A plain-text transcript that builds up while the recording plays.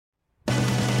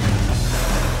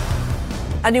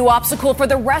A new obstacle for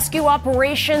the rescue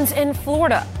operations in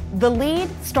Florida. The lead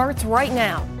starts right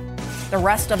now. The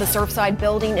rest of the Surfside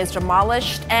building is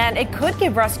demolished, and it could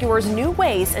give rescuers new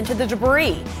ways into the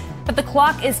debris. But the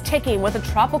clock is ticking with a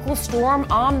tropical storm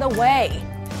on the way.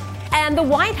 And the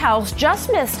White House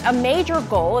just missed a major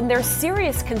goal, and there's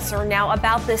serious concern now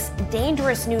about this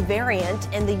dangerous new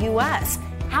variant in the U.S.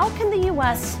 How can the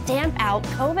U.S. stamp out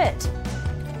COVID?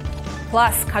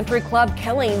 Plus, country club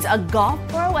killings, a golf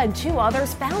pro and 2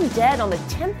 others found dead on the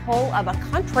 10th hole of a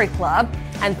country club,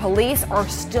 and police are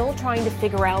still trying to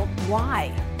figure out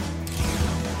why.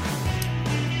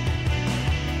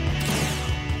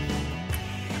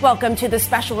 Welcome to the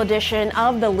special edition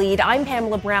of The Lead. I'm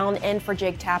Pamela Brown in for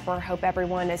Jake Tapper. Hope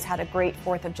everyone has had a great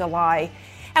 4th of July.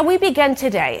 And we begin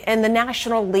today in the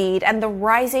national lead and the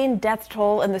rising death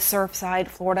toll in the Surfside,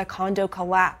 Florida condo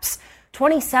collapse.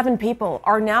 27 people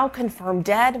are now confirmed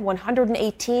dead.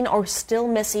 118 are still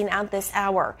missing at this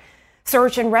hour.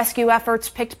 Search and rescue efforts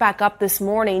picked back up this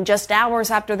morning, just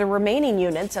hours after the remaining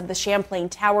units of the Champlain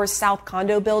Towers South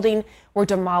condo building were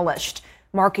demolished,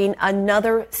 marking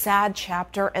another sad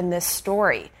chapter in this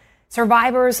story.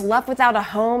 Survivors left without a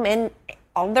home and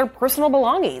all their personal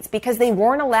belongings because they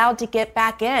weren't allowed to get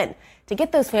back in to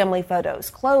get those family photos,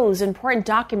 clothes, important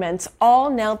documents, all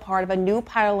now part of a new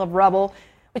pile of rubble,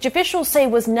 which officials say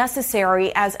was necessary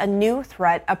as a new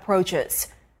threat approaches.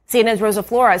 CNN's Rosa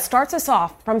Flores starts us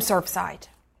off from Surfside.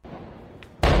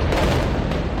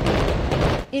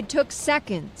 It took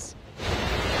seconds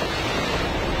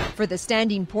for the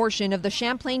standing portion of the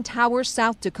Champlain Towers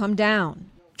South to come down.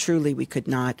 Truly, we could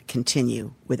not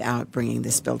continue without bringing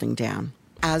this building down.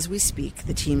 As we speak,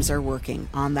 the teams are working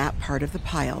on that part of the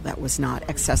pile that was not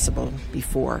accessible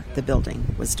before the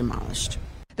building was demolished.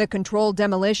 The controlled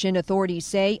demolition, authorities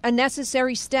say, a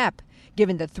necessary step,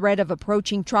 given the threat of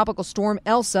approaching Tropical Storm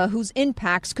Elsa, whose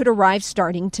impacts could arrive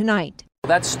starting tonight.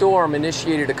 That storm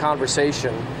initiated a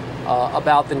conversation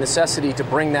about the necessity to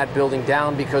bring that building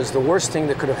down, because the worst thing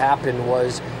that could have happened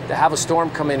was to have a storm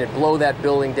come in and blow that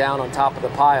building down on top of the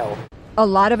pile. A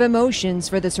lot of emotions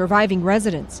for the surviving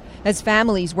residents, as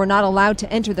families were not allowed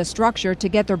to enter the structure to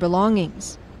get their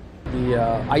belongings. The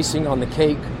icing on the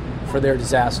cake for their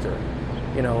disaster.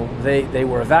 You know, they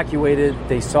were evacuated,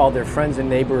 they saw their friends and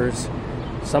neighbors,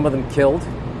 some of them killed,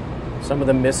 some of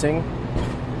them missing,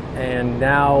 and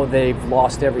now they've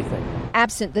lost everything.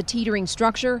 Absent the teetering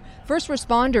structure, first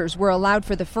responders were allowed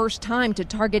for the first time to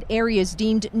target areas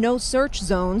deemed no search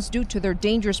zones due to their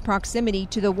dangerous proximity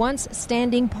to the once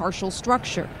standing partial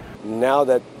structure. Now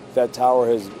that that tower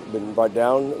has been brought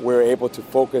down, we're able to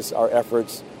focus our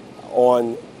efforts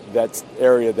on that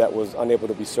area that was unable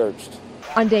to be searched.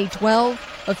 On day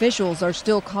 12, officials are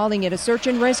still calling it a search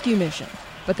and rescue mission,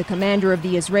 but the commander of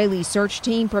the Israeli search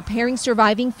team preparing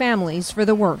surviving families for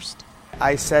the worst.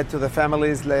 I said to the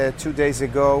families 2 days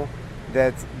ago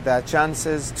that the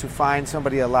chances to find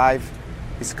somebody alive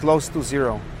is close to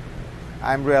 0.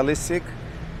 I'm realistic,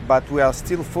 but we are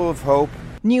still full of hope.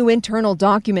 New internal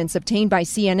documents obtained by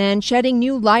CNN shedding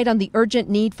new light on the urgent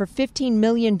need for $15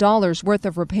 million worth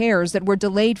of repairs that were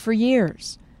delayed for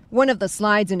years. One of the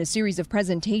slides in a series of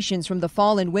presentations from the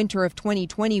fall and winter of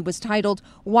 2020 was titled,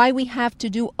 "Why We Have to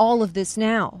Do All of This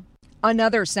Now."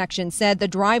 Another section said the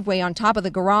driveway on top of the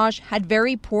garage had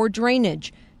very poor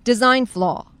drainage, design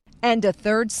flaw. And a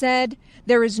third said,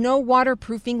 there is no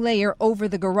waterproofing layer over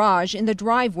the garage in the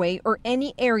driveway or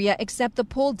any area except the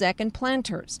pool deck and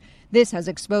planters. This has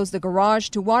exposed the garage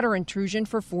to water intrusion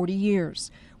for 40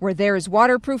 years. Where there is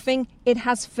waterproofing, it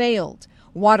has failed.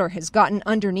 Water has gotten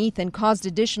underneath and caused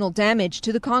additional damage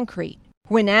to the concrete.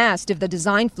 When asked if the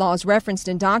design flaws referenced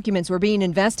in documents were being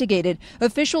investigated,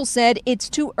 officials said it's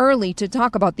too early to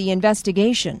talk about the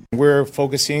investigation. We're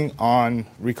focusing on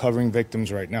recovering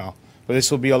victims right now, but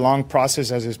this will be a long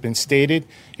process, as has been stated,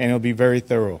 and it'll be very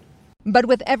thorough. But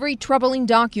with every troubling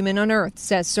document unearthed,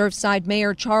 says Surfside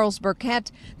Mayor Charles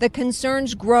Burkett, the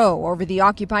concerns grow over the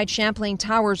occupied Champlain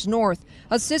Towers North,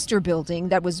 a sister building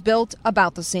that was built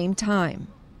about the same time.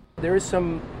 There is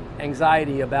some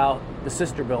anxiety about the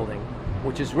sister building,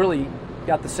 which has really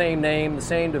got the same name, the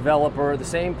same developer, the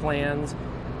same plans,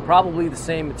 probably the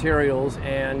same materials,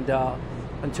 and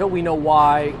until we know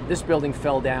why this building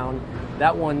fell down,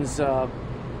 that one's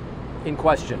in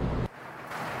question.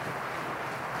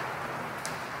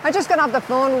 I just got off the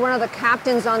phone with one of the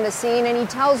captains on the scene, and he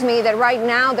tells me that right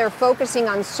now they're focusing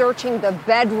on searching the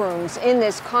bedrooms in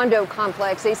this condo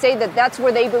complex. They say that that's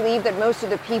where they believe that most of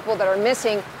the people that are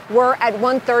missing were at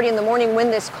 1:30 in the morning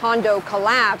when this condo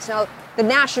collapsed. Now, The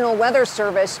National Weather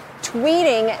Service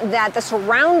tweeting that the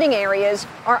surrounding areas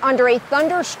are under a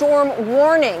thunderstorm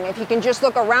warning. If you can just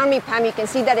look around me, Pam, you can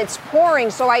see that it's pouring.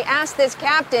 So I asked this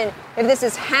captain if this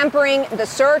is hampering the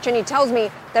search, and he tells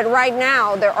me that right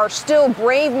now there are still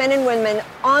brave men and women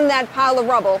on that pile of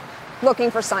rubble looking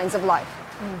for signs of life.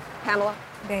 Pamela?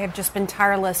 They have just been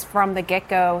tireless from the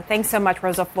get-go. Thanks so much,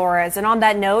 Rosa Flores. And on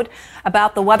that note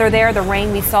about the weather there, the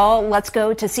rain we saw, let's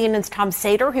go to CNN's Tom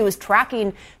Sater, who is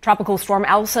tracking Tropical Storm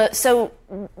Elsa. So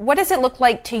what does it look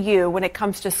like to you when it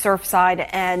comes to Surfside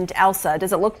and Elsa?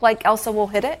 Does it look like Elsa will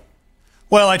hit it?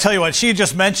 Well, I tell you what, she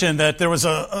just mentioned that there was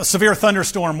a severe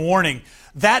thunderstorm warning.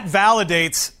 That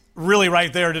validates really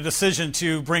right there the decision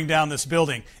to bring down this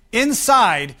building.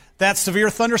 Inside that severe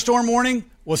thunderstorm warning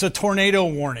was a tornado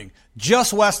warning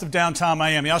just west of downtown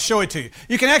Miami. I'll show it to you.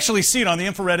 You can actually see it on the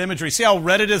infrared imagery. See how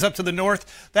red it is up to the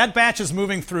north? That batch is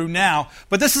moving through now,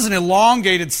 but this is an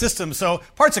elongated system, so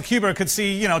parts of Cuba could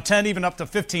see, 10, even up to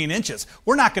 15 inches.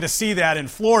 We're not going to see that in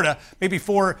Florida, maybe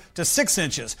 4 to 6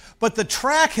 inches. But the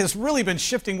track has really been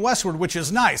shifting westward, which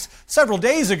is nice. Several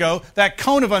days ago, that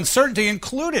cone of uncertainty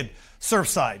included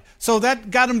Surfside. So that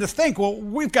got them to think, well,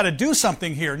 we've got to do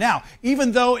something here. Now,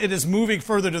 even though it is moving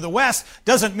further to the west,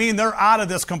 doesn't mean they're out of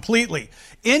this completely.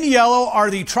 In yellow are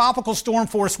the tropical storm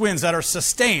force winds that are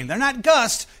sustained. They're not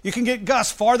gusts. You can get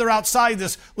gusts farther outside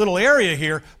this little area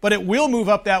here, but it will move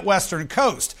up that western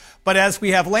coast. But as we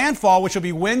have landfall, which will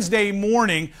be Wednesday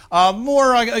morning,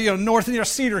 more north near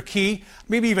Cedar Key,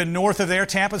 maybe even north of there,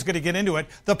 Tampa's going to get into it.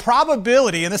 The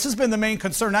probability, and this has been the main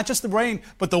concern, not just the rain,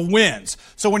 but the winds.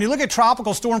 So when you look at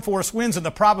tropical storm force winds and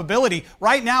the probability,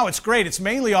 right now it's great. It's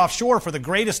mainly offshore for the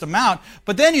greatest amount.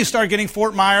 But then you start getting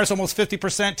Fort Myers, almost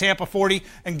 50%, Tampa 40%,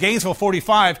 and Gainesville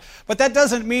 45%. But that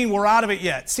doesn't mean we're out of it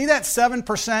yet. See that 7%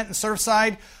 in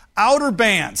Surfside? Outer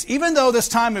bands, even though this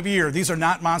time of year, these are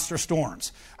not monster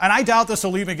storms. And I doubt this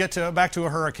will even get back to a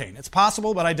hurricane. It's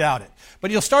possible, but I doubt it.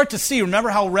 But you'll start to see,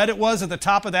 remember how red it was at the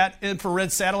top of that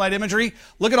infrared satellite imagery?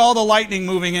 Look at all the lightning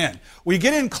moving in. We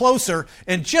get in closer,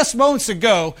 and just moments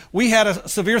ago, we had a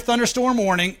severe thunderstorm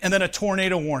warning and then a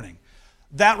tornado warning.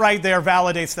 That right there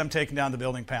validates them taking down the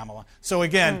building, Pamela. So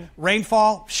again,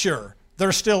 rainfall, sure.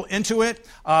 They're still into it,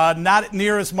 not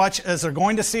near as much as they're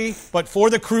going to see, but for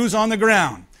the crews on the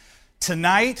ground.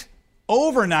 Tonight,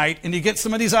 overnight, and you get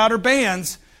some of these outer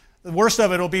bands, the worst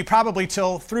of it will be probably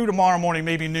till through tomorrow morning,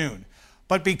 maybe noon.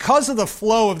 But because of the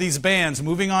flow of these bands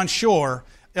moving on shore,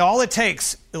 all it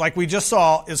takes, like we just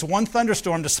saw, is one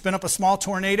thunderstorm to spin up a small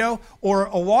tornado or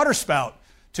a water spout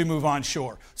to move on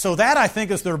shore. So that, I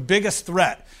think, is their biggest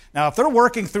threat. Now, if they're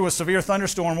working through a severe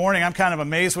thunderstorm warning, I'm kind of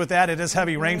amazed with that. It is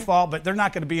heavy rainfall, but they're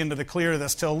not going to be into the clear of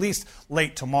this till at least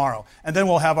late tomorrow. And then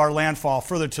we'll have our landfall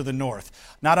further to the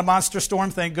north. Not a monster storm,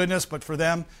 thank goodness, but for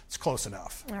them, it's close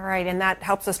enough. All right, and that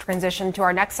helps us transition to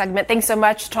our next segment. Thanks so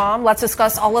much, Tom. Let's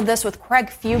discuss all of this with Craig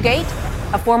Fugate,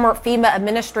 a former FEMA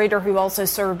administrator who also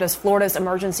served as Florida's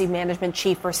emergency management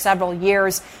chief for several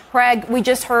years. Craig, we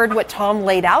just heard what Tom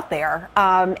laid out there,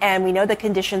 and we know the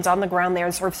conditions on the ground there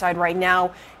in Surfside right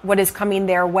now, what is coming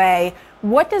their way.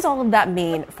 What does all of that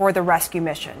mean for the rescue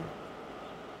mission?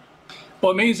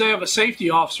 Well, it means they have a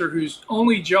safety officer whose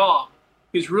only job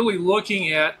is really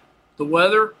looking at the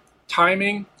weather,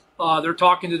 timing. They're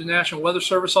talking to the National Weather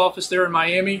Service office there in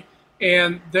Miami,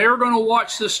 and they're going to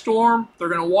watch this storm. They're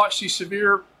going to watch these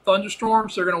severe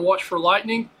thunderstorms. They're going to watch for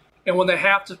lightning, and when they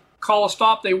have to call a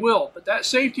stop, they will. But that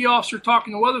safety officer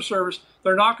talking to Weather Service,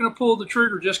 they're not going to pull the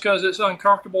trigger just because it's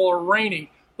uncomfortable or raining.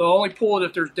 They'll only pull it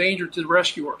if there's danger to the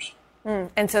rescuers.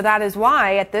 And so that is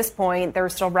why, at this point, there are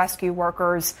still rescue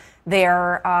workers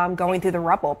there going through the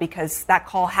rubble, because that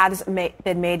call hasn't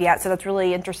been made yet. So that's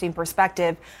really interesting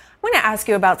perspective. I want to ask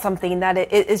you about something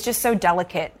that is just so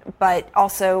delicate, but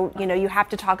also, you have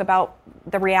to talk about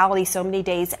the reality so many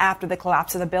days after the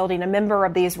collapse of the building. A member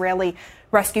of the Israeli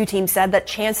rescue team said that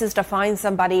chances to find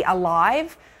somebody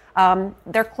alive,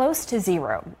 they're close to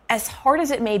zero. As hard as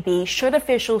it may be, should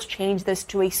officials change this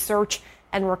to a search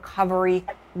and recovery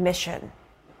mission?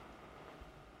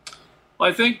 Well,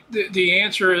 I think the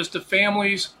answer is the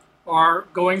families are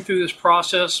going through this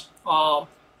process.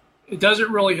 It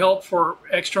doesn't really help for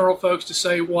external folks to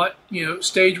say what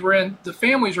stage we're in. The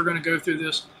families are going to go through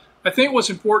this. I think what's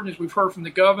important is we've heard from the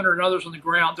governor and others on the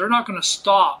ground. They're not going to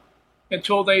stop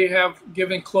until they have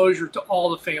given closure to all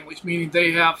the families, meaning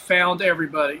they have found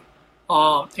everybody.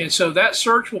 And so that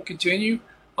search will continue.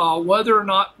 Whether or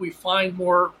not we find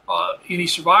any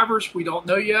survivors, we don't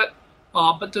know yet.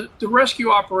 But the rescue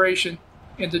operation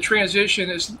and the transition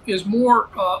is more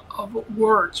of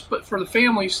words. But for the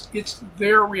families, it's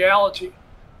their reality.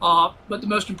 But the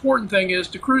most important thing is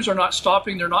the crews are not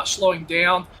stopping. They're not slowing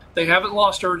down. They haven't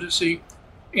lost urgency,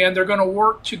 and they're going to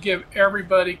work to give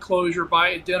everybody closure by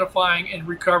identifying and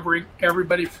recovering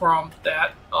everybody from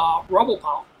that rubble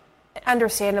pile.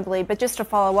 Understandably, but just to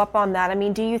follow up on that, I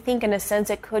mean, do you think in a sense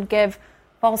it could give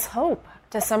false hope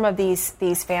to some of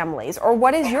these families? Or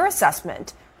what is your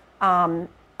assessment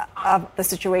of the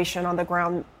situation on the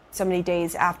ground so many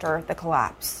days after the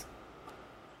collapse?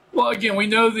 Well, again, we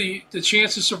know the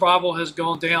chance of survival has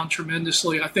gone down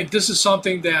tremendously. I think this is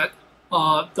something that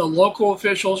the local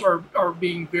officials are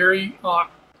being very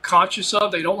conscious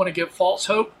of. They don't want to give false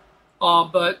hope.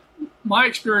 But my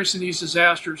experience in these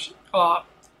disasters,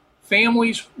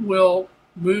 families will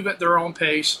move at their own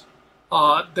pace.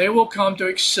 They will come to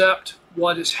accept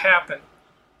what has happened.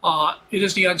 It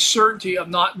is the uncertainty of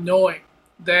not knowing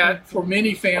that for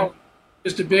many families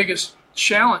is the biggest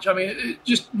challenge. I mean,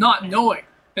 just not knowing.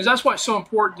 And that's why it's so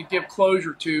important to give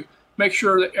closure, to make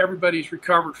sure that everybody's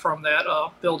recovered from that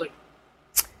building.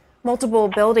 Multiple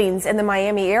buildings in the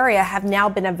Miami area have now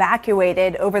been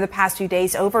evacuated over the past few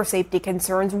days over safety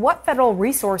concerns. What federal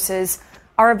resources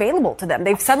are available to them?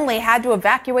 They've suddenly had to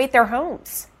evacuate their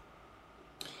homes.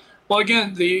 Well,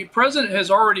 again, the president has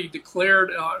already declared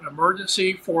an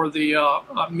emergency for the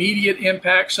immediate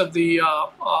impacts of the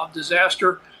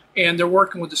disaster, and they're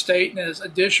working with the state. And as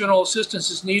additional assistance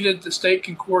is needed, the state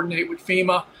can coordinate with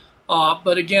FEMA.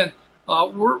 But again,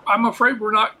 I'm afraid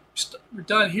we're not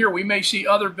done here. We may see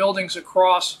other buildings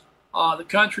across the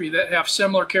country that have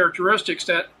similar characteristics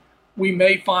that we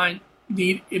may find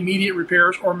need immediate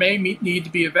repairs or may need to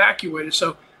be evacuated.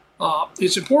 So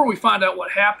it's important we find out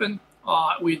what happened.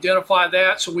 We identify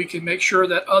that so we can make sure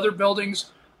that other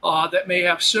buildings that may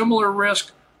have similar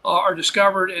risk are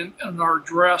discovered and are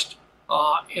addressed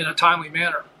in a timely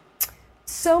manner.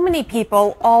 So many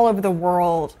people all over the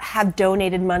world have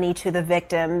donated money to the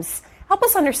victims. Help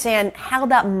us understand how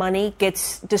that money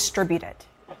gets distributed.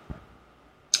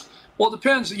 Well, it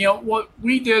depends. You know, what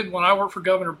we did when I worked for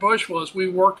Governor Bush was we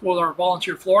worked with our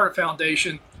Volunteer Florida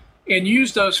Foundation and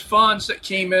used those funds that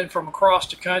came in from across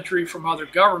the country from other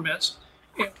governments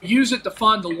and use it to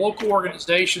fund the local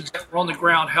organizations that were on the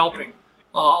ground helping.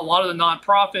 A lot of the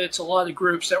nonprofits, a lot of the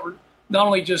groups that were not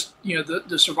only just, you know,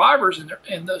 the survivors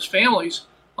and those families,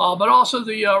 but also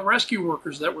the rescue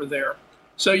workers that were there.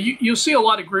 So you'll see a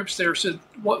lot of groups there. So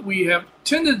what we have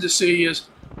tended to see is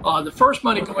the first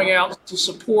money going out to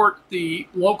support the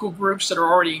local groups that are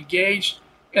already engaged,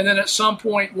 and then at some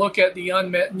point look at the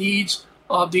unmet needs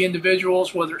of the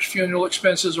individuals, whether it's funeral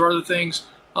expenses or other things.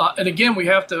 And again, we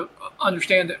have to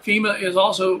understand that FEMA has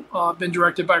also been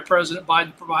directed by President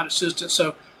Biden to provide assistance.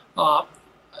 So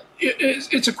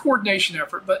it's a coordination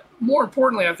effort. But more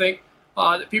importantly, I think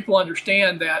that people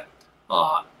understand that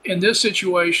in this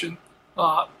situation,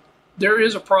 there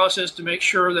is a process to make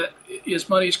sure that as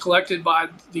money is collected by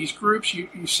these groups,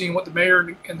 you've seen what the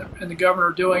mayor and the governor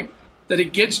are doing, that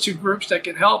it gets to groups that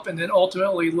can help and then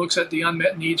ultimately looks at the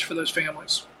unmet needs for those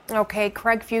families. Okay,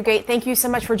 Craig Fugate, thank you so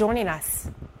much for joining us.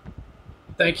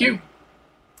 Thank you.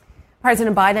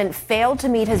 President Biden failed to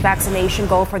meet his vaccination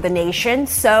goal for the nation,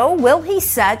 so will he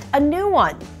set a new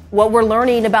one? What we're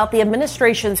learning about the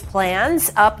administration's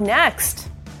plans up next.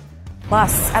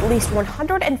 Plus, at least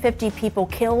 150 people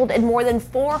killed in more than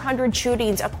 400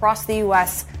 shootings across the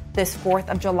U.S. this 4th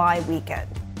of July weekend.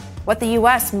 What the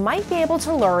U.S. might be able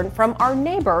to learn from our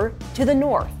neighbor to the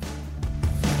north.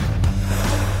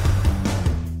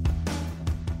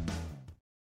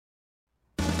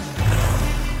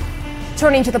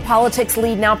 Turning to the politics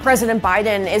lead now, President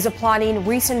Biden is applauding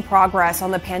recent progress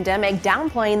on the pandemic,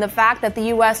 downplaying the fact that the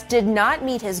U.S. did not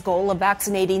meet his goal of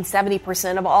vaccinating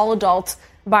 70% of all adults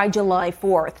by July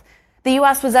 4th. The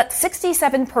U.S. was at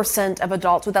 67% of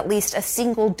adults with at least a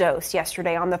single dose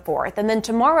yesterday on the 4th. And then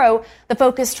tomorrow, the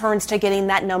focus turns to getting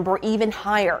that number even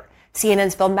higher.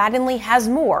 CNN's Phil Mattingly has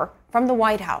more from the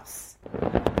White House.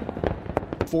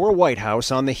 For White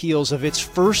House on the heels of its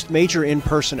first major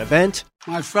in-person event.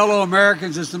 My fellow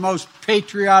Americans, it's the most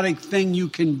patriotic thing you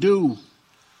can do.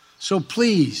 So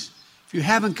please, if you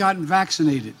haven't gotten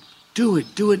vaccinated, do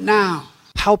it. Do it now.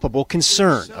 Palpable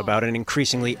concern about an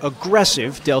increasingly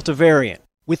aggressive Delta variant,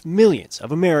 with millions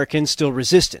of Americans still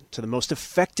resistant to the most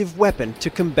effective weapon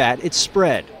to combat its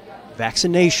spread,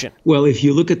 vaccination. Well, if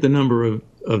you look at the number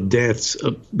of deaths,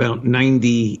 about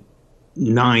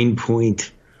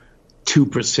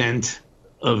 99.2%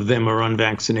 of them are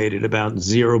unvaccinated. About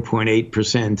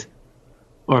 0.8%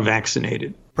 are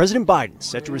vaccinated. President Biden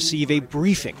set to receive a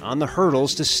briefing on the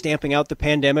hurdles to stamping out the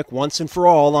pandemic once and for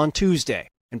all on Tuesday,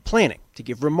 and planning to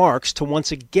give remarks to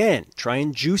once again try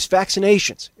and juice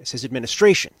vaccinations as his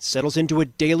administration settles into a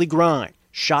daily grind,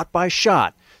 shot by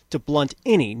shot, to blunt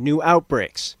any new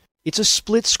outbreaks. It's a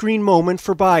split-screen moment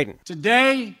for Biden.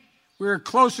 Today, we are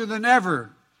closer than ever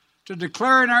to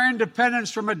declaring our independence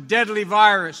from a deadly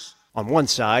virus. On one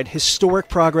side, historic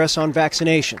progress on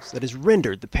vaccinations that has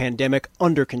rendered the pandemic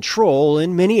under control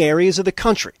in many areas of the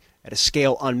country at a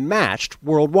scale unmatched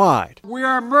worldwide. We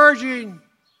are emerging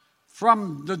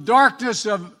from the darkness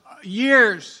of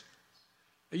years,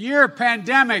 a year of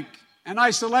pandemic and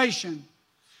isolation,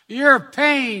 a year of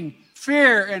pain,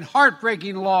 fear, and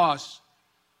heartbreaking loss.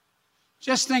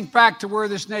 Just think back to where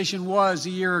this nation was a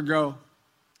year ago.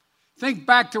 Think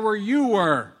back to where you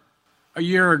were a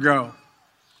year ago.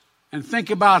 And think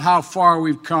about how far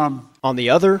we've come. On the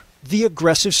other, the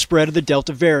aggressive spread of the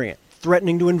Delta variant,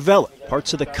 threatening to envelop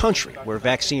parts of the country where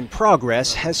vaccine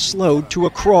progress has slowed to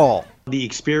a crawl. The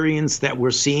experience that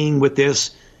we're seeing with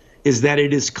this is that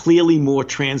it is clearly more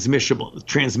transmissible.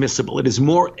 It is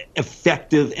more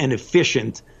effective and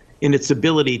efficient in its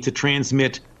ability to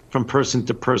transmit from person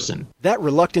to person. That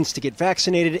reluctance to get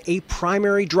vaccinated, a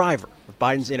primary driver of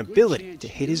Biden's inability to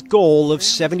hit his goal of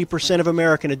 70% of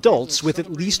American adults with at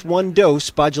least one dose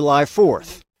by July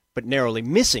 4th. But narrowly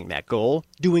missing that goal,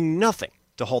 doing nothing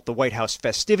to halt the White House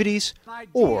festivities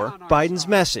or Biden's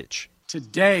message.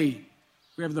 Today,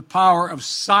 we have the power of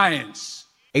science.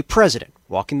 A president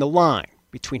walking the line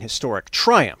between historic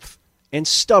triumph and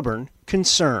stubborn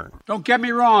concern. Don't get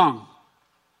me wrong.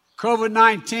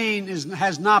 COVID-19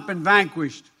 has not been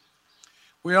vanquished.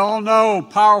 We all know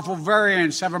powerful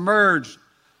variants have emerged,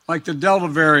 like the Delta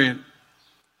variant.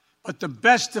 But the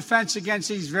best defense against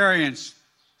these variants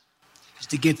is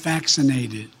to get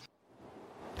vaccinated.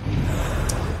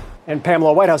 And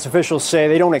Pamela, White House officials say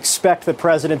they don't expect the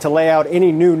president to lay out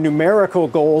any new numerical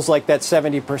goals like that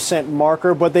 70%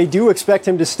 marker, but they do expect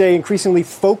him to stay increasingly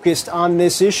focused on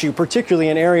this issue, particularly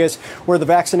in areas where the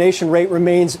vaccination rate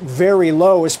remains very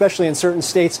low, especially in certain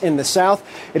states in the South.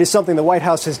 It is something the White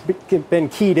House has been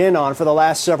keyed in on for the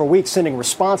last several weeks, sending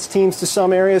response teams to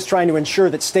some areas, trying to ensure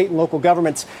that state and local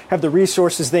governments have the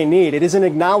resources they need. It is an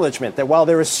acknowledgement that while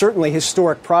there is certainly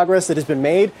historic progress that has been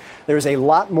made, there is a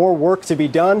lot more work to be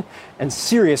done and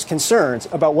serious concerns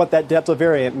about what that Delta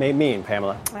variant may mean,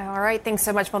 Pamela. All right. Thanks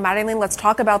so much, Bill Mattingly. Let's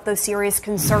talk about those serious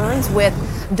concerns with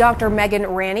Dr. Megan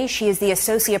Ranney. She is the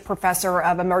Associate Professor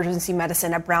of Emergency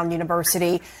Medicine at Brown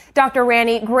University. Dr.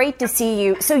 Ranney, great to see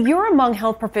you. So you're among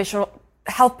health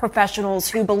professionals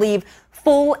who believe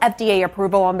full FDA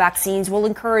approval on vaccines will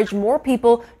encourage more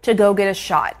people to go get a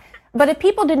shot. But if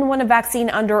people didn't want a vaccine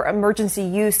under emergency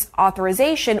use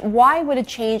authorization, why would a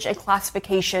change in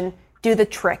classification do the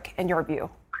trick, in your view?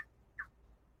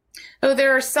 Oh,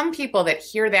 there are some people that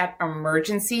hear that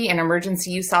emergency and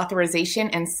emergency use authorization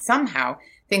and somehow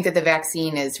think that the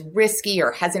vaccine is risky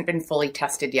or hasn't been fully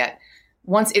tested yet.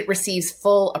 Once it receives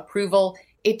full approval,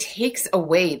 it takes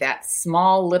away that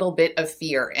small little bit of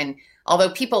fear. And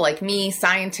although people like me,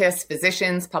 scientists,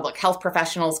 physicians, public health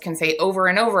professionals can say over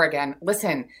and over again,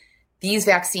 listen, these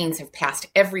vaccines have passed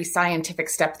every scientific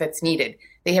step that's needed.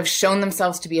 They have shown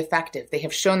themselves to be effective. They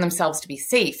have shown themselves to be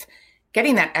safe.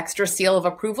 Getting that extra seal of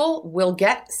approval will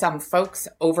get some folks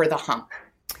over the hump.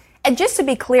 And just to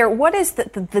be clear, what is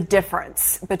the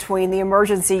difference between the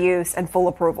emergency use and full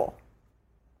approval?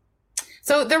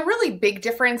 So the really big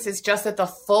difference is just that the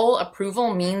full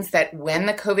approval means that when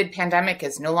the COVID pandemic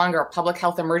is no longer a public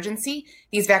health emergency,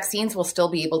 these vaccines will still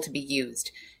be able to be used.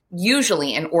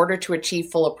 Usually, in order to achieve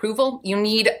full approval, you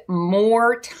need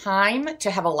more time to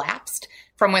have elapsed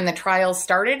from when the trials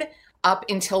started up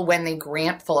until when they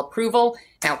grant full approval.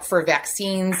 Now, for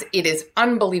vaccines, it is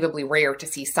unbelievably rare to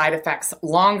see side effects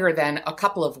longer than a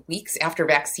couple of weeks after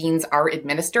vaccines are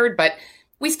administered, but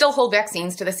we still hold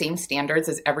vaccines to the same standards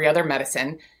as every other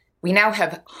medicine. We now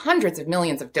have hundreds of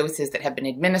millions of doses that have been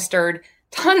administered,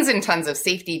 tons and tons of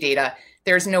safety data.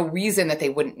 There's no reason that they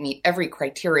wouldn't meet every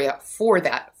criteria for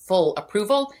that full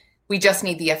approval. We just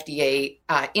need the FDA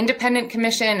independent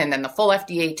commission and then the full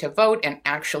FDA to vote and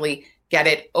actually get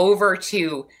it over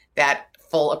to that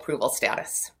full approval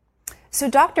status. So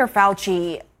Dr.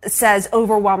 Fauci says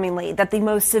overwhelmingly that the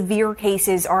most severe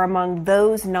cases are among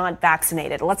those not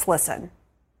vaccinated. Let's listen.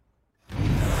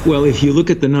 Well, if you look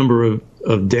at the number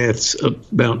of deaths,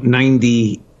 about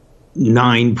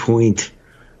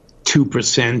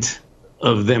 99.2%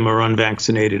 of them are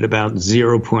unvaccinated. About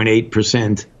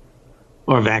 0.8%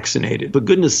 are vaccinated. For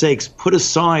goodness sakes, put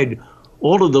aside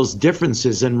all of those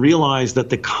differences and realize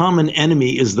that the common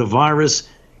enemy is the virus,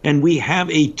 and we have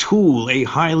a tool, a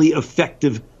highly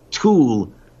effective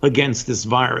tool against this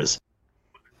virus.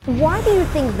 Why do you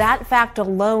think that fact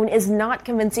alone is not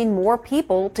convincing more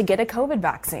people to get a COVID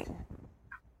vaccine?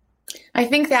 I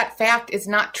think that fact is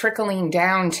not trickling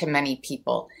down to many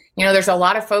people. You know, there's a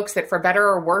lot of folks that, for better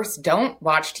or worse, don't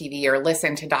watch TV or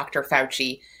listen to Dr.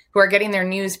 Fauci, who are getting their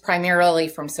news primarily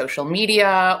from social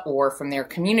media or from their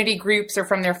community groups or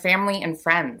from their family and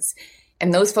friends.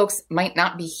 And those folks might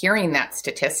not be hearing that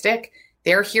statistic.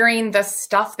 They're hearing the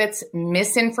stuff that's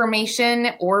misinformation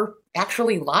or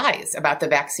actually lies about the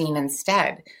vaccine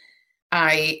instead.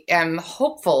 I am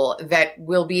hopeful that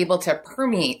we'll be able to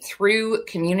permeate through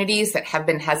communities that have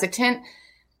been hesitant,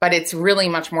 but it's really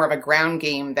much more of a ground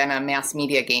game than a mass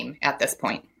media game at this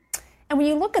point. And when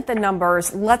you look at the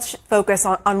numbers, let's focus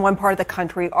on one part of the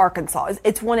country, Arkansas.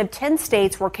 It's one of 10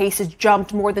 states where cases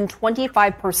jumped more than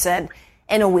 25%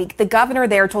 in a week. The governor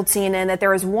there told CNN that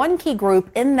there is one key group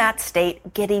in that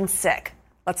state getting sick.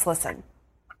 Let's listen.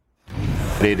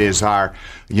 It is our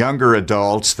younger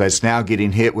adults that's now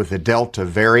getting hit with the Delta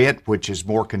variant, which is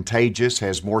more contagious,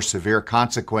 has more severe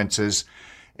consequences,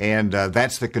 and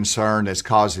that's the concern that's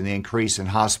causing the increase in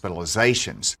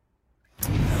hospitalizations.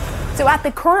 So at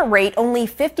the current rate, only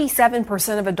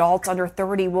 57% of adults under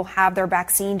 30 will have their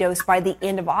vaccine dose by the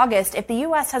end of August. If the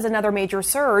U.S. has another major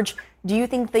surge, do you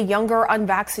think the younger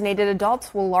unvaccinated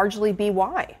adults will largely be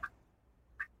why?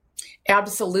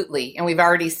 Absolutely. And we've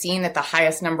already seen that the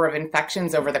highest number of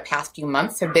infections over the past few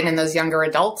months have been in those younger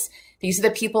adults. These are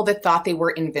the people that thought they were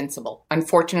invincible.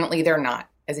 Unfortunately, they're not.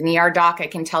 As an ER doc, I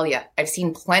can tell you, I've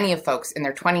seen plenty of folks in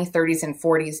their 20s, 30s, and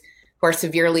 40s who are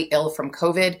severely ill from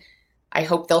COVID. I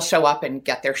hope they'll show up and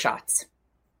get their shots.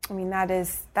 I mean, that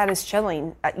is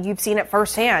chilling. You've seen it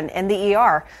firsthand in the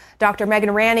ER. Dr.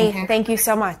 Megan Ranney, Thank you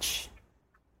so much.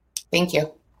 Thank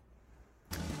you.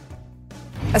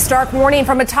 A stark warning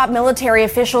from a top military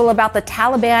official about the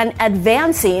Taliban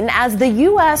advancing as the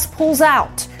U.S. pulls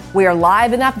out. We are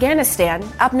live in Afghanistan.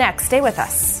 Up next, stay with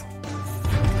us.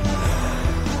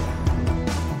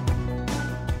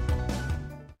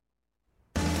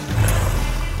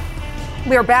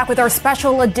 We are back with our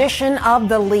special edition of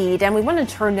The Lead, and we want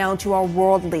to turn now to our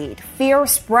world lead. Fear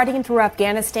spreading through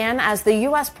Afghanistan as the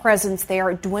U.S. presence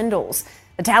there dwindles.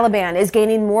 The Taliban is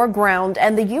gaining more ground,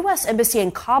 and the U.S. Embassy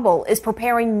in Kabul is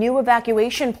preparing new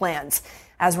evacuation plans.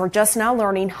 As we're just now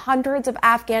learning, hundreds of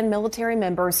Afghan military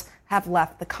members have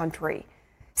left the country.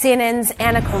 CNN's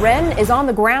Anna Karen is on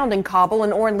the ground in Kabul,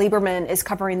 and Oren Lieberman is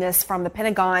covering this from the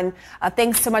Pentagon.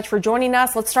 Thanks so much for joining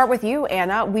us. Let's start with you,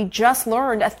 Anna. We just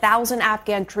learned 1,000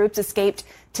 Afghan troops escaped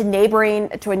to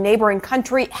a neighboring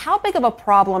country. How big of a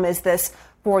problem is this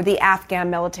for the Afghan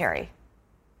military?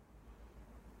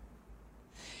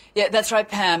 Yeah, that's right,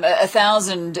 Pam.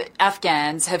 1,000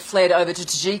 Afghans have fled over to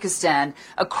Tajikistan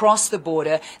across the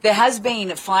border. There has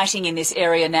been fighting in this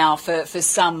area now for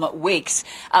some weeks,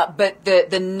 but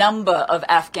the number of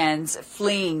Afghans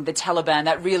fleeing the Taliban,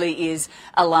 that really is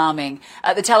alarming.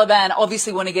 The Taliban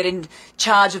obviously want to get in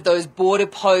charge of those border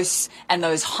posts and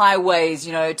those highways,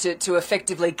 you know, to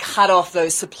effectively cut off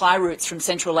those supply routes from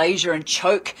Central Asia and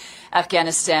choke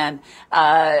Afghanistan.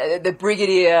 The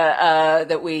brigadier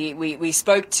that we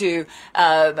spoke to,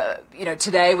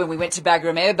 today when we went to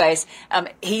Bagram Air Base,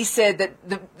 he said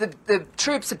that the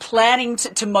troops are planning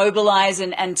to mobilize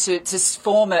and to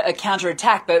form a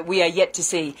counterattack, but we are yet to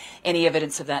see any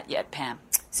evidence of that yet, Pam.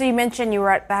 So you mentioned you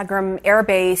were at Bagram Air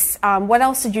Base. What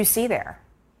else did you see there?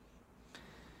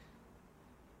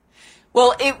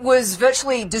 Well, it was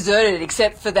virtually deserted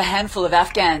except for the handful of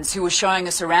Afghans who were showing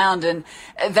us around, and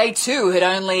they too had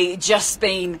only just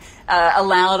been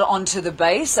allowed onto the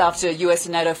base after US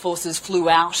and NATO forces flew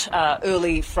out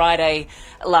early Friday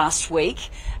last week.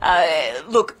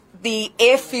 Look, the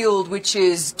airfield, which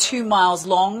is 2 miles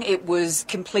long, it was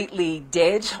completely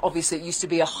dead. Obviously, it used to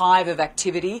be a hive of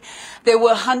activity. There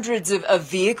were hundreds of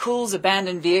vehicles,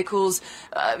 abandoned vehicles,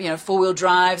 four-wheel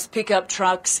drives, pickup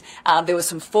trucks. There were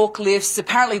some forklifts.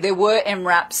 Apparently, there were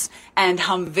MRAPs and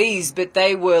Humvees, but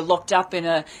they were locked up in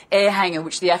an air hangar,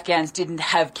 which the Afghans didn't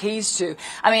have keys to.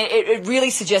 I mean, it really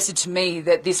suggested to me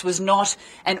that this was not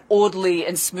an orderly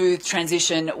and smooth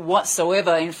transition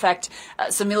whatsoever. In fact,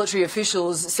 some military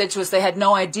officials said to us they had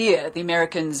no idea the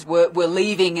Americans were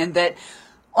leaving, and that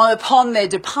upon their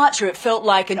departure, it felt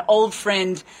like an old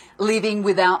friend leaving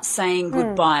without saying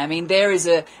goodbye. I mean, there is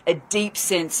a deep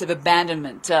sense of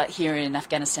abandonment here in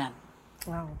Afghanistan.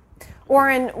 Wow.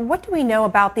 Oren, what do we know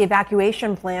about the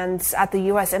evacuation plans at the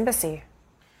U.S. Embassy?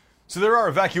 So there are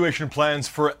evacuation plans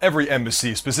for every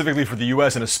embassy, specifically for the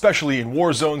U.S. and especially in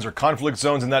war zones or conflict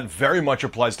zones, and that very much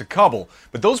applies to Kabul.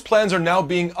 But those plans are now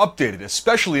being updated,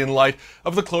 especially in light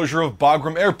of the closure of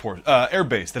Bagram Air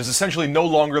Base. That is essentially no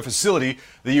longer a facility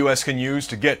the U.S. can use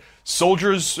to get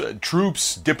soldiers,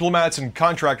 troops, diplomats, and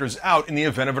contractors out in the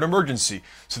event of an emergency.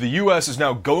 So the U.S. is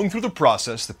now going through the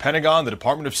process, the Pentagon, the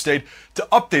Department of State, to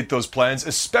update those plans,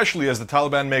 especially as the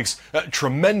Taliban makes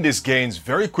tremendous gains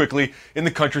very quickly in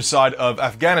the countryside of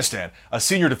Afghanistan. A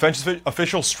senior defense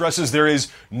official stresses there is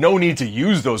no need to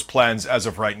use those plans as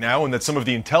of right now, and that some of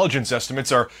the intelligence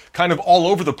estimates are kind of all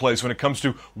over the place when it comes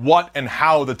to what and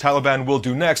how the Taliban will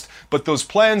do next. But those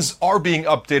plans are being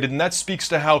updated, and that speaks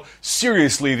to how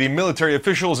seriously the military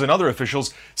officials and other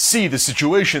officials see the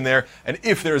situation there, and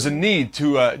if there is a need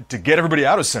to get everybody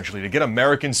out, essentially, to get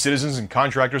American citizens and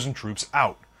contractors and troops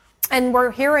out. And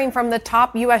we're hearing from the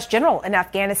top U.S. general in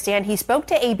Afghanistan. He spoke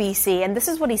to ABC, and this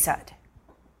is what he said.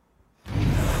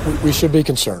 We should be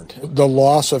concerned. The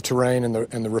loss of terrain and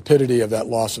the rapidity of that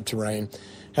loss of terrain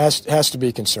has to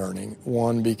be concerning.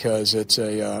 One, because it's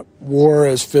a war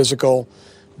is physical,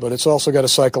 but it's also got a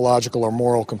psychological or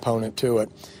moral component to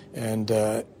it.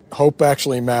 And hope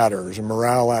actually matters, and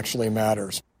morale actually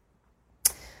matters.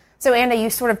 So, Anna, you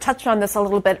sort of touched on this a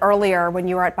little bit earlier when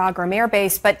you were at Bagram Air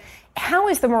Base, but how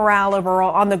is the morale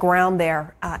overall on the ground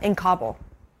there in Kabul?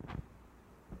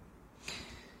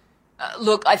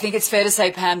 Look, I think it's fair to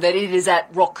say, Pam, that it is at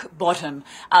rock bottom,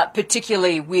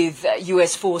 particularly with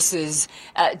U.S. forces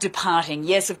departing.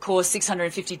 Yes, of course,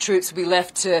 650 troops will be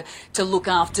left to look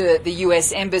after the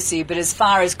U.S. embassy, but as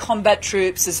far as combat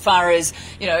troops, as far as,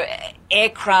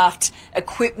 aircraft,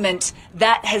 equipment,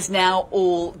 that has now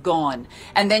all gone.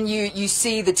 And then you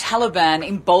see the Taliban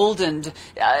emboldened,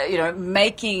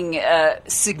 making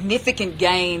significant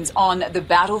gains on the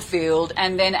battlefield,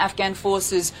 and then Afghan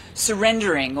forces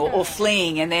surrendering or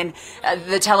fleeing, and then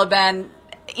the Taliban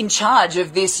in charge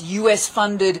of this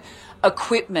US-funded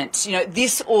equipment.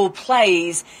 This all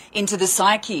plays into the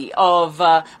psyche of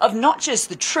not just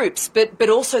the troops, but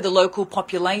also the local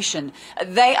population.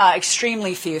 They are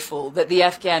extremely fearful that the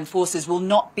Afghan forces will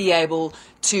not be able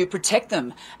to protect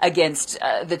them against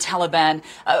the Taliban.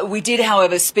 We did,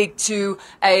 however, speak to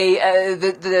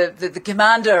the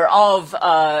commander of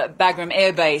Bagram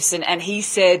Air Base, and he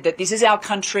said that this is our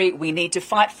country, we need to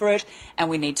fight for it, and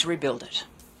we need to rebuild it.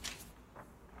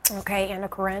 Okay, Anna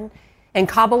Corinne. In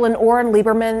Kabul and Oren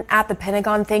Lieberman at the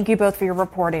Pentagon, thank you both for your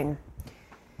reporting.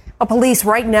 Well, police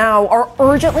right now are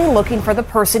urgently looking for the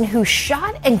person who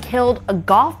shot and killed a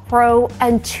golf pro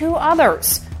and 2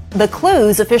 others. The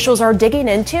clues officials are digging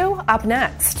into up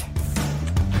next.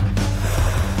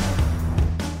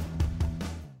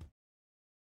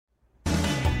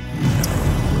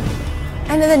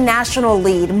 And in the national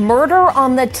lead, murder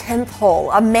on the 10th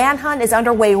hole. A manhunt is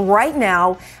underway right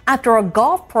now after a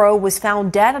golf pro was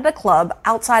found dead at a club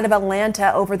outside of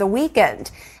Atlanta over the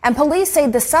weekend. And police say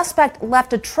the suspect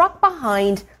left a truck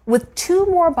behind with 2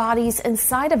 more bodies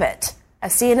inside of it.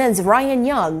 As CNN's Ryan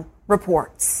Young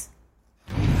reports.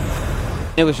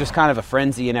 It was just kind of a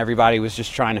frenzy, and everybody was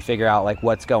just trying to figure out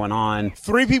what's going on.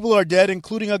 3 people are dead,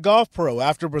 including a golf pro,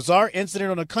 after a bizarre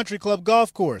incident on a country club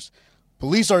golf course.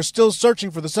 Police are still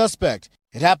searching for the suspect.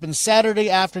 It happened Saturday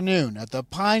afternoon at the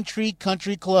Pine Tree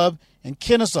Country Club in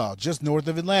Kennesaw, just north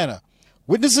of Atlanta.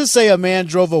 Witnesses say a man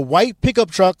drove a white pickup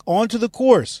truck onto the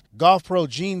course. Golf pro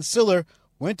Gene Siller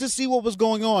went to see what was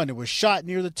going on and was shot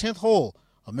near the 10th hole.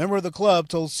 A member of the club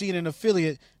told CNN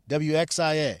affiliate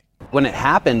WXIA. When it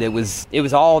happened, it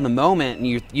was all in the moment, and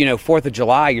 4th of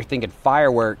July, you're thinking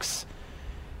fireworks,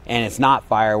 and it's not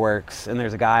fireworks, and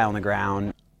there's a guy on the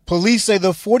ground. Police say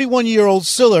the 41-year-old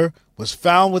Siller was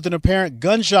found with an apparent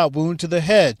gunshot wound to the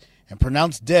head and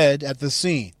pronounced dead at the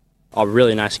scene. A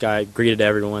really nice guy, greeted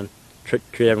everyone,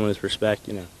 treated everyone with respect,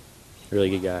 really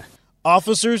good guy.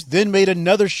 Officers then made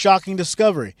another shocking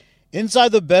discovery.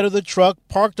 Inside the bed of the truck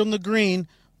parked on the green,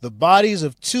 the bodies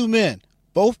of 2 men,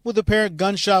 both with apparent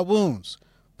gunshot wounds.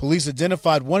 Police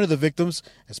identified one of the victims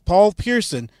as Paul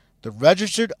Pearson, the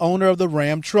registered owner of the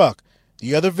Ram truck.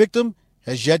 The other victim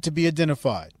has yet to be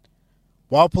identified.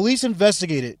 While police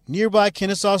investigated, nearby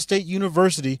Kennesaw State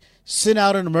University sent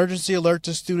out an emergency alert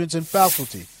to students and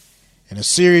faculty. In a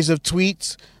series of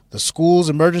tweets, the school's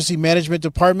emergency management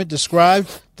department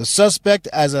described the suspect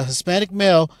as a Hispanic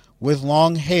male with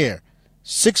long hair,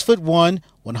 6'1",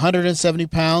 170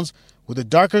 pounds, with a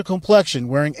darker complexion,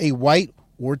 wearing a white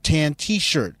or tan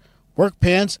T-shirt, work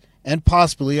pants, and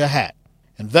possibly a hat.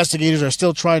 Investigators are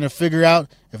still trying to figure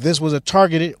out if this was a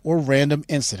targeted or random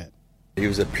incident. He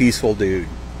was a peaceful dude.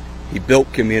 He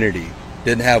built community,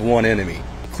 didn't have one enemy.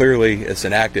 Clearly, it's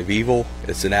an act of evil.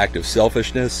 It's an act of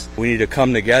selfishness. We need to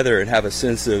come together and have a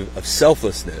sense of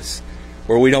selflessness,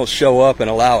 where we don't show up and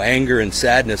allow anger and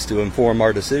sadness to inform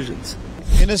our decisions.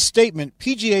 In a statement,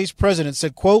 PGA's president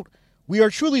said, quote, We are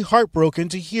truly heartbroken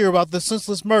to hear about the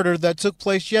senseless murder that took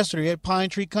place yesterday at Pine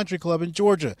Tree Country Club in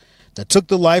Georgia that took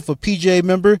the life of PGA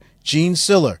member Gene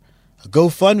Siller. A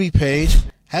GoFundMe page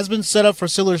has been set up for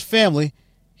Siller's family.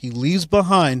 He leaves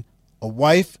behind a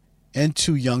wife and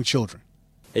 2 young children.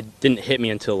 It didn't hit me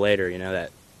until later,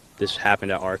 that this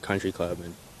happened at our country club,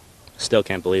 and still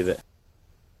can't believe it.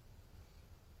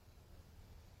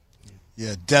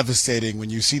 Yeah, devastating when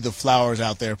you see the flowers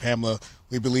out there, Pamela.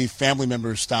 We believe family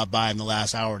members stopped by in the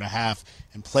last hour and a half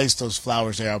and placed those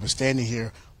flowers there. I was standing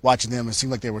here watching them. It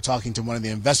seemed like they were talking to one of the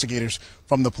investigators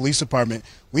from the police department.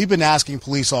 We've been asking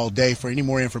police all day for any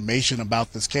more information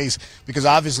about this case because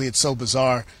obviously it's so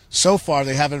bizarre. So far,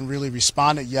 they haven't really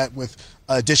responded yet with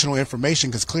additional information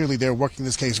because clearly they're working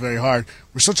this case very hard.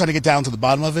 We're still trying to get down to the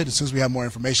bottom of it. As soon as we have more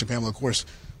information, Pamela, of course,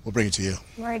 we'll bring it to you.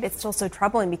 Right. It's still so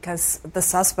troubling because the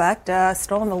suspect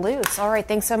still on the loose. All right.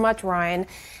 Thanks so much, Ryan.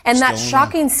 And that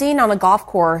shocking scene on a golf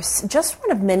course, just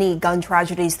one of many gun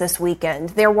tragedies this weekend.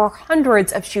 There were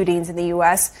hundreds of shootings in the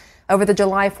U.S. over the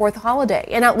July 4th holiday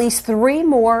and at least 3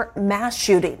 more mass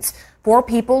shootings. 4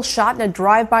 people shot in a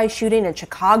drive-by shooting in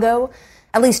Chicago.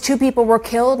 At least 2 people were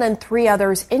killed and 3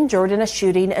 others injured in a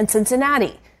shooting in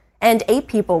Cincinnati. And 8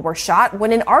 people were shot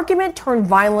when an argument turned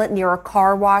violent near a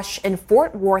car wash in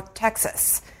Fort Worth,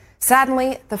 Texas.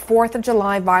 Sadly, the 4th of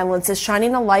July violence is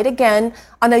shining a light again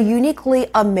on a uniquely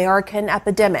American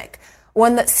epidemic,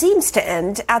 one that seems to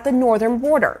end at the northern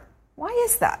border. Why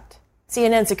is that?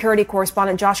 CNN security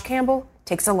correspondent Josh Campbell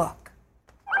takes a look.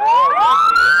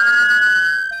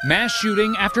 Mass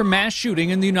shooting after mass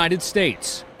shooting in the United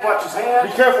States. Watch his hand.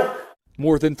 Be careful.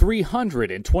 More than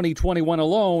 300 in 2021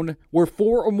 alone, where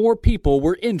 4 or more people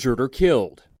were injured or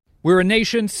killed. We're a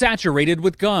nation saturated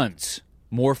with guns,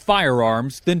 more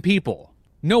firearms than people.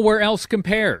 Nowhere else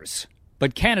compares.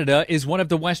 But Canada is one of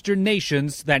the Western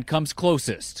nations that comes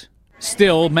closest.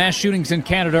 Still, mass shootings in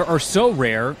Canada are so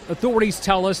rare, authorities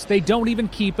tell us they don't even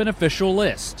keep an official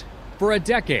list. For a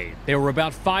decade, there were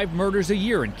about 5 murders a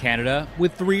year in Canada,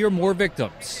 with 3 or more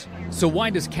victims. So why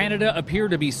does Canada appear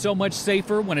to be so much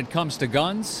safer when it comes to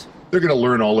guns? They're going to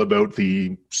learn all about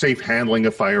the safe handling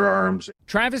of firearms.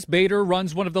 Travis Bader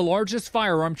runs one of the largest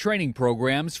firearm training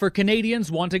programs for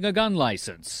Canadians wanting a gun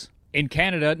license. In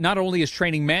Canada, not only is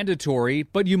training mandatory,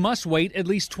 but you must wait at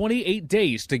least 28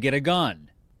 days to get a gun.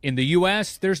 In the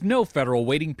U.S., there's no federal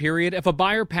waiting period if a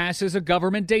buyer passes a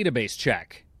government database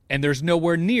check. And there's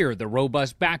nowhere near the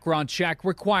robust background check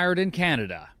required in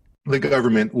Canada. The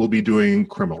government will be doing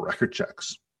criminal record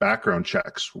checks, background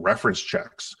checks, reference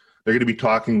checks. They're going to be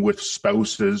talking with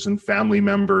spouses and family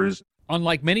members.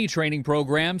 Unlike many training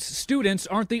programs, students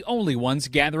aren't the only ones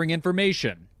gathering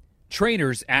information.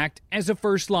 Trainers act as a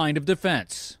first line of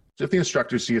defense. If the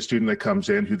instructors see a student that comes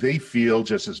in who they feel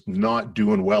just is not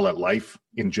doing well at life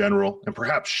in general and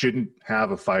perhaps shouldn't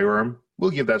have a firearm,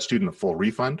 we'll give that student a full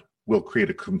refund. We'll create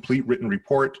a complete written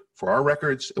report for our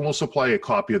records, and we'll supply a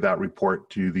copy of that report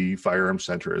to the Firearms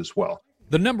Center as well.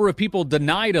 The number of people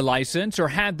denied a license or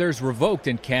had theirs revoked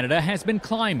in Canada has been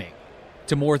climbing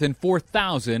to more than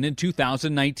 4,000 in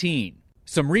 2019.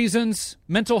 Some reasons: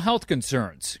 mental health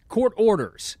concerns, court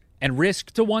orders, and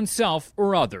risk to oneself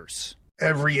or others.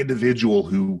 Every individual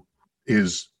who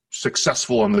is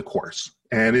successful on the course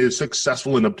and is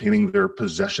successful in obtaining their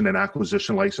possession and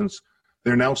acquisition license,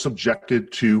 they're now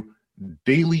subjected to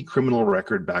daily criminal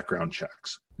record background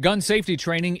checks. Gun safety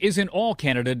training isn't all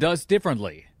Canada does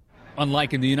differently.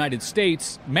 Unlike in the United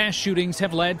States, mass shootings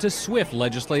have led to swift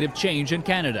legislative change in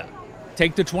Canada.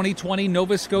 Take the 2020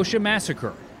 Nova Scotia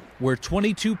massacre, where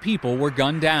 22 people were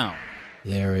gunned down.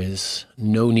 There is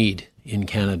no need in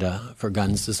Canada for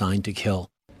guns designed to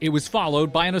kill. It was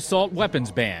followed by an assault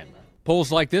weapons ban.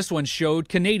 Polls like this one showed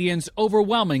Canadians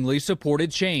overwhelmingly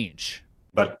supported change.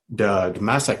 But the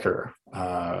massacre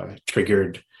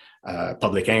triggered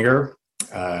public anger,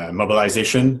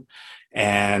 mobilization,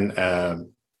 and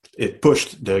it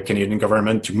pushed the Canadian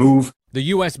government to move. The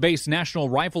U.S.-based National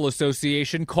Rifle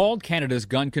Association called Canada's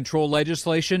gun control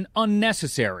legislation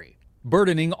unnecessary,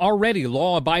 burdening already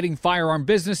law-abiding firearm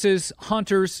businesses,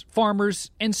 hunters,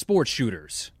 farmers, and sports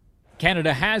shooters.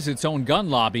 Canada has its own gun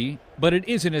lobby, but it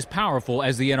isn't as powerful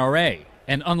as the NRA.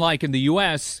 And unlike in the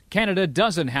U.S., Canada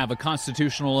doesn't have a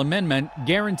constitutional amendment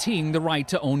guaranteeing the right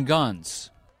to own guns.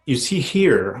 You see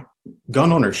here,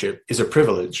 gun ownership is a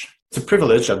privilege. It's a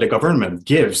privilege that the government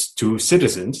gives to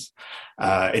citizens.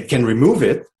 It can remove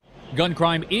it. Gun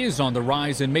crime is on the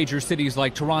rise in major cities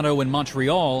like Toronto and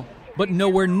Montreal, but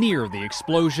nowhere near the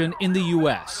explosion in the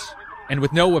U.S. And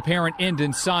with no apparent end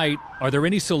in sight, are there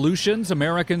any solutions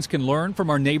Americans can learn from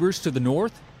our neighbors to the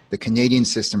north? The Canadian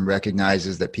system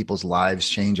recognizes that people's lives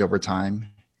change over time,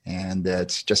 And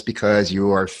that just because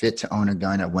you are fit to own a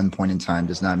gun at one point in time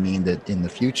does not mean that in the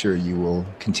future you will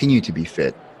continue to be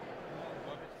fit.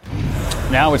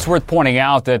 Now, it's worth pointing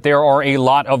out that there are a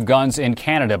lot of guns in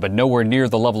Canada, but nowhere near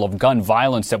the level of gun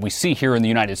violence that we see here in the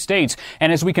United States.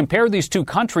 And as we compare these two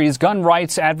countries, gun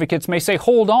rights advocates may say,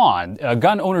 hold on,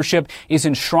 gun ownership is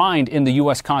enshrined in the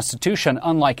U.S. Constitution,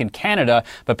 unlike in Canada.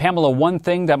 But Pamela, one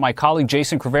thing that my colleague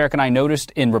Jason Kriveric and I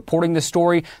noticed in reporting this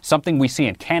story, something we see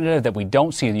in Canada that we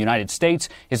don't see in the United States,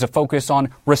 is a focus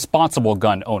on responsible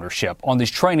gun ownership, on these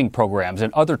training programs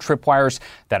and other tripwires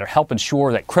that help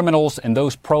ensure that criminals and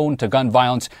those prone to gun violence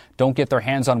don't get their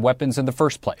hands on weapons in the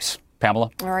first place.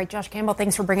 Pamela? All right, Josh Campbell,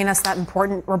 thanks for bringing us that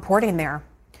important reporting there.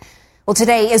 Well,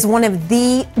 today is one of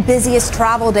the busiest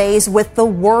travel days with the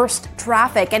worst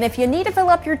traffic. And if you need to fill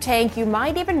up your tank, you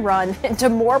might even run into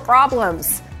more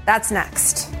problems. That's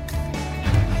next.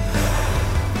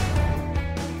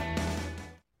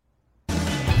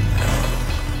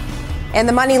 In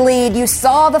the money lead, you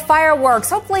saw the fireworks,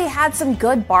 hopefully had some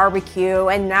good barbecue,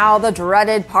 and now the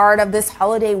dreaded part of this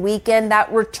holiday weekend,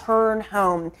 that return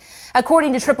home.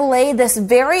 According to AAA, this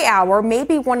very hour may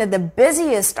be one of the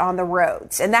busiest on the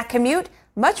roads, and that commute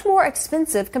much more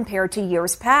expensive compared to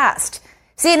years past.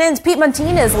 CNN's Pete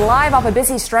Montine is live off a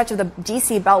busy stretch of the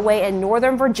D.C. Beltway in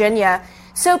Northern Virginia.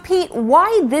 So, Pete,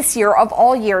 why this year of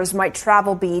all years might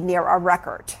travel be near a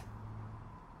record?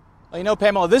 Well, you know,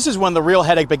 Pamela, this is when the real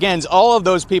headache begins. All of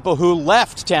those people who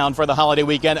left town for the holiday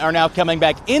weekend are now coming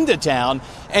back into town,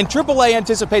 and AAA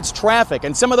anticipates traffic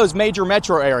in some of those major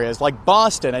metro areas like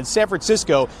Boston and San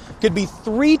Francisco could be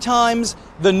 3 times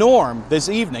the norm this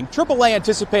evening. AAA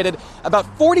anticipated about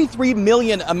 43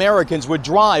 million Americans would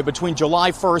drive between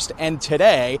July 1st and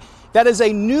today. That is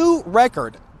a new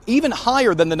record, even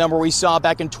higher than the number we saw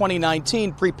back in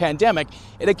 2019 pre-pandemic.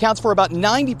 It accounts for about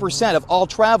 90% of all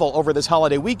travel over this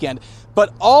holiday weekend.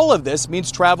 But all of this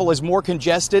means travel is more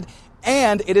congested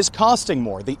and it is costing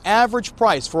more. The average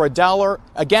price for a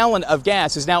gallon of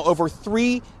gas is now over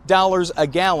 $3 a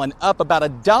gallon, up about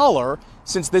 $1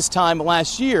 since this time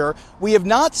last year. We have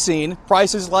not seen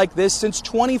prices like this since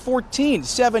 2014,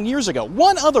 7 years ago.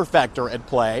 One other factor at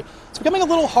play, it's becoming a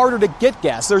little harder to get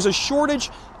gas. There's a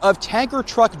shortage of tanker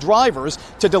truck drivers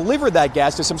to deliver that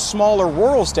gas to some smaller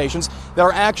rural stations that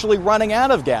are actually running out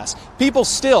of gas. People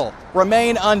still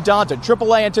remain undaunted.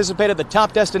 AAA anticipated the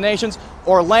top destinations: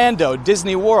 Orlando,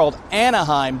 Disney World,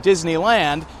 Anaheim,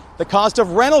 Disneyland. The cost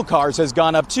of rental cars has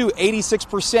gone up too,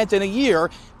 86% in a year.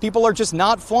 People are just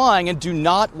not flying and do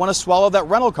not want to swallow that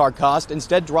rental car cost,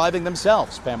 instead driving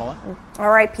themselves. Pamela? All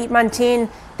right, Pete Montine,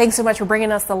 thanks so much for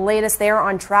bringing us the latest there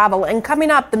on travel. And coming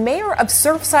up, the mayor of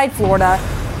Surfside, Florida,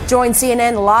 joins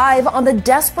CNN live on the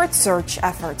desperate search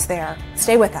efforts there.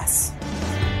 Stay with us.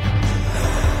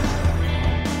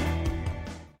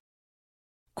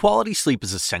 Quality sleep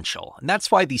is essential, and that's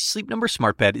why the Sleep Number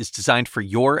Smart Bed is designed for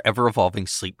your ever-evolving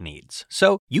sleep needs.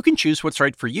 So you can choose what's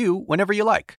right for you whenever you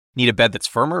like. Need a bed that's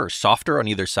firmer or softer on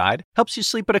either side? Helps you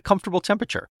sleep at a comfortable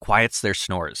temperature. Quiets their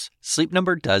snores. Sleep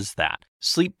Number does that.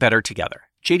 Sleep better together.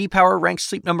 J.D. Power ranks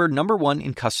Sleep Number #1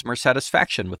 in customer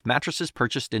satisfaction with mattresses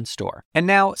purchased in-store. And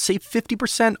now, save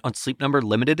 50% on Sleep Number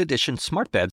Limited Edition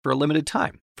Smart Beds for a limited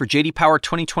time. For J.D. Power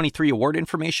 2023 award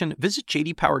information, visit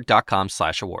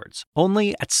jdpower.com/awards.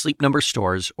 Only at Sleep Number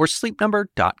stores or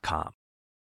sleepnumber.com.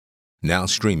 Now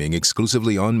streaming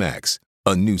exclusively on Max,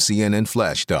 a new CNN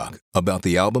flash doc about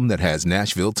the album that has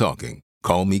Nashville talking,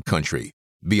 Call Me Country.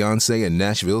 Beyoncé and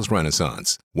Nashville's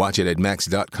Renaissance. Watch it at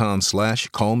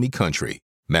max.com/callmecountry.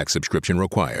 Max subscription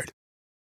required.